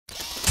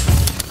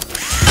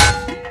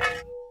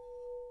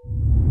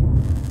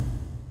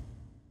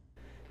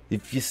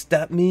If you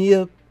stop me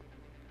up,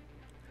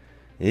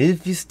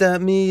 if you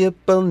stop me up,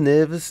 I'll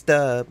never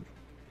stop.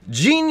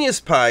 Genius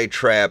Pie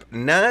Trap,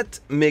 not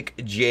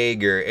Mick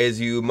Jagger,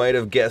 as you might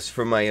have guessed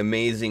from my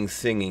amazing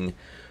singing.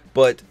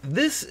 But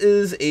this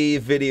is a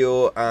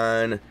video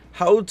on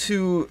how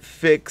to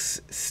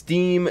fix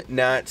Steam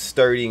not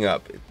starting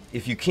up.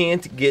 If you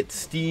can't get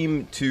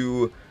Steam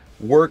to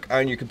work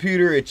on your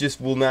computer, it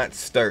just will not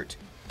start.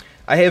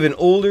 I have an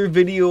older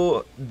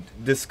video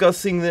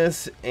discussing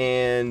this,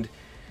 and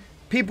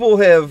people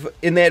have,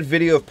 in that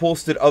video, have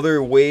posted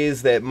other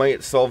ways that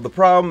might solve the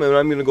problem, and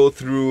I'm going to go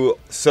through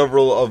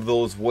several of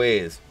those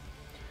ways.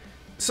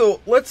 So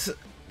let's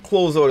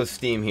close out of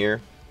Steam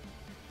here,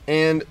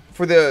 and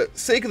for the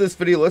sake of this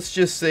video, let's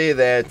just say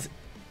that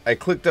I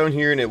click down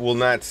here and it will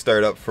not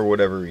start up for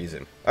whatever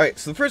reason. Alright,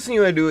 so the first thing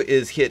you want to do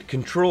is hit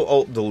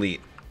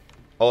Control-Alt-Delete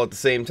all at the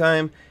same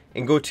time,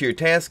 and go to your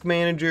task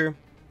manager.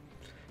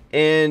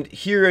 And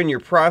here on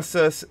your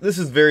process, this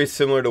is very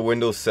similar to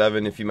Windows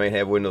 7 if you might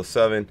have Windows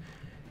 7.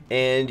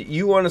 And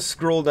you want to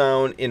scroll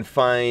down and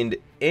find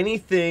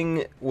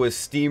anything with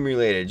Steam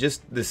related.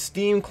 Just the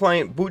Steam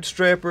Client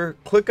Bootstrapper,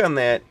 click on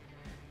that,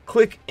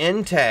 click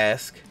End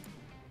Task.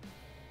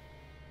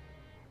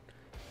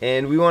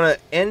 And we want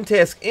to end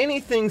task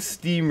anything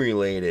Steam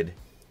related.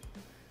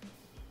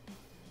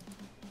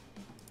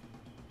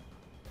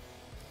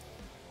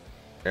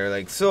 There,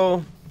 like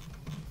so.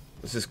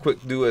 Let's just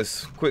do a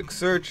quick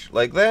search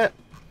like that.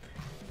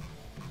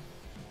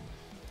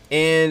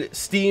 And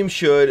Steam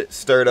should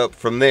start up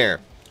from there.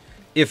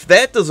 If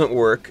that doesn't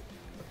work,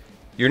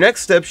 your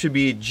next step should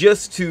be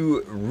just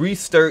to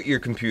restart your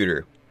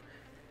computer.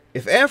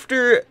 If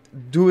after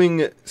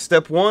doing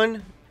step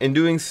 1 and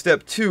doing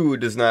step 2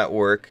 does not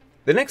work,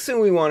 the next thing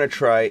we want to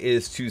try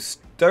is to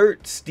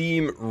start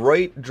Steam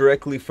right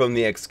directly from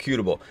the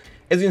executable.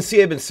 As you can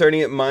see, I've been starting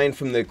it mine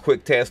from the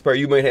quick taskbar.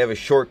 You might have a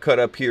shortcut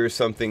up here or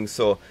something.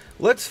 So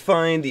let's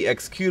find the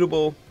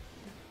executable.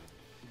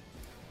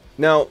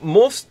 Now,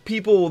 most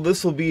people,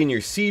 this will be in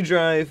your C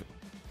drive.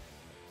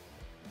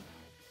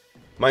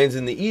 Mine's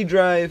in the E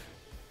drive.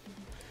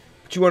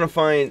 But you want to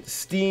find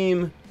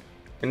Steam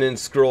and then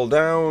scroll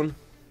down.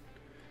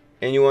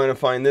 And you want to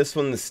find this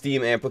one, the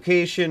Steam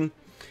application.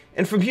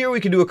 And from here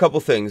we can do a couple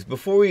things.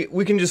 Before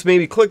we can just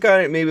maybe click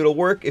on it, maybe it'll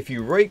work. If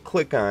you right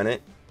click on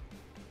it,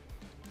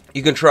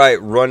 you can try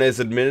Run as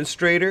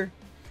Administrator.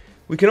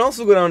 We can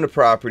also go down to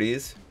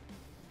Properties,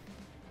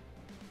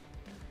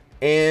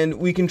 and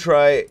we can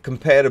try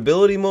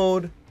Compatibility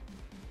Mode,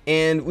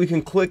 and we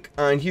can click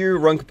on here,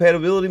 Run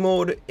Compatibility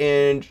Mode,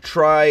 and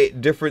try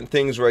different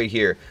things right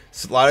here.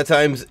 So a lot of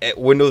times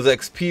Windows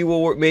XP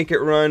will make it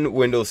run,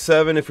 Windows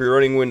 7 if you're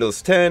running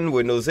Windows 10,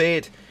 Windows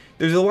 8.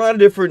 There's a lot of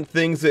different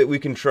things that we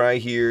can try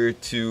here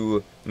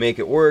to make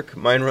it work.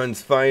 Mine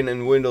runs fine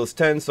in Windows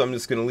 10, so I'm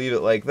just going to leave it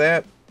like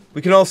that.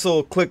 We can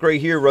also click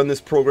right here, run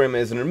this program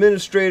as an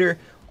administrator.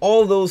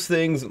 All those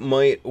things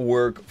might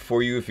work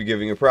for you if you're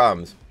giving it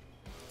problems.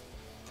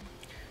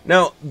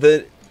 Now,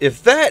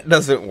 if that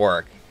doesn't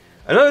work,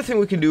 another thing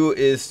we can do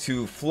is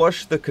to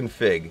flush the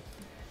config.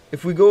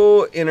 If we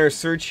go in our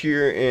search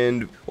here,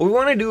 and what we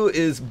want to do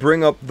is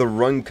bring up the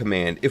run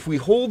command. If we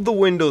hold the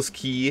Windows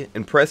key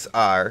and press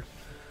R,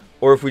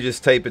 or if we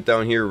just type it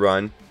down here,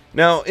 run.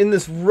 Now, in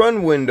this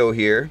run window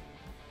here,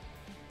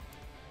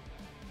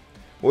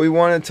 what we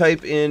want to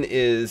type in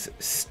is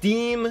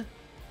Steam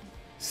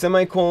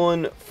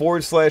semicolon /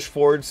 flush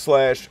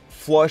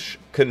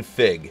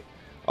config.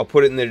 I'll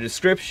put it in the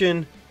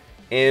description,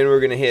 and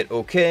we're going to hit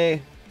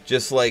OK,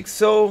 just like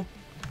so.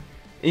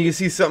 And you can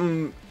see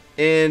something,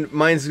 and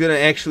mine's going to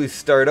actually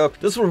start up.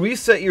 This will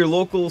reset your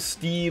local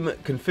Steam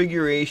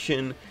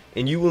configuration,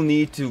 and you will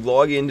need to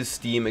log into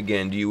Steam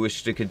again. Do you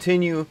wish to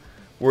continue?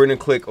 We're going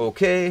to click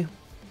OK.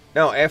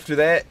 Now after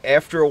that,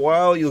 after a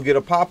while, you'll get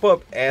a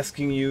pop-up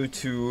asking you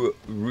to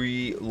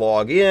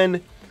re-log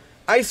in.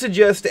 I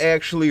suggest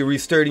actually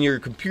restarting your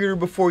computer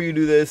before you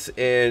do this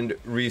and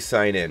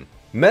re-sign in.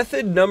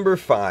 Method number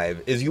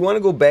 5 is you want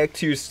to go back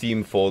to your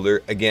Steam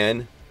folder.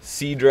 Again,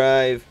 C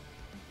drive,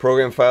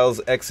 program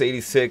files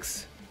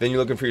x86, then you're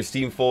looking for your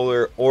Steam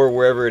folder or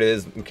wherever it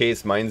is. In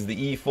case mine's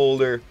the E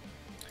folder,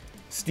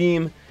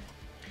 Steam.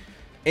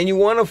 And you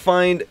want to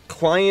find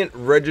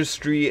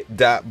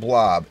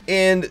ClientRegistry.blob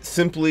and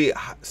simply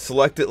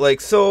select it like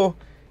so,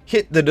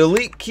 hit the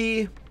delete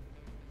key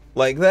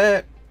like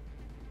that,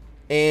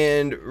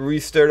 and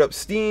restart up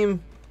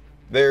Steam.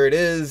 There it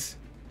is.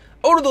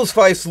 Out of those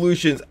 5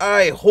 solutions,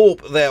 I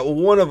hope that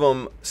one of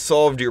them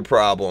solved your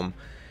problem,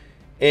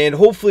 and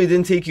hopefully it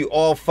didn't take you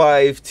all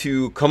 5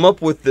 to come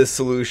up with this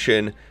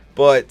solution.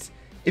 But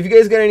if you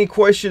guys got any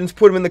questions,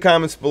 put them in the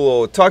comments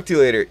below. Talk to you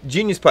later.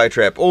 Genius Pie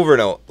Trap, over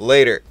and out.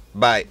 Later.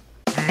 Bye.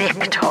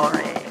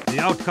 Victory. The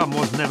outcome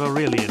was never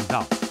really in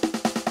doubt.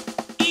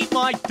 Eat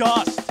my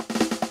dust!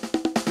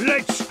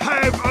 Let's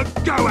have a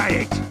go at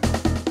it!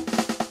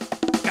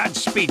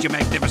 Godspeed, you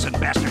magnificent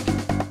bastard!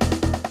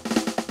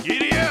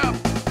 Giddy up!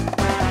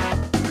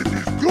 It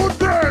is good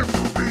time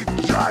to be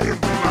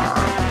giant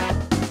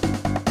man.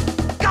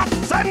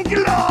 Guts and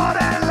glory!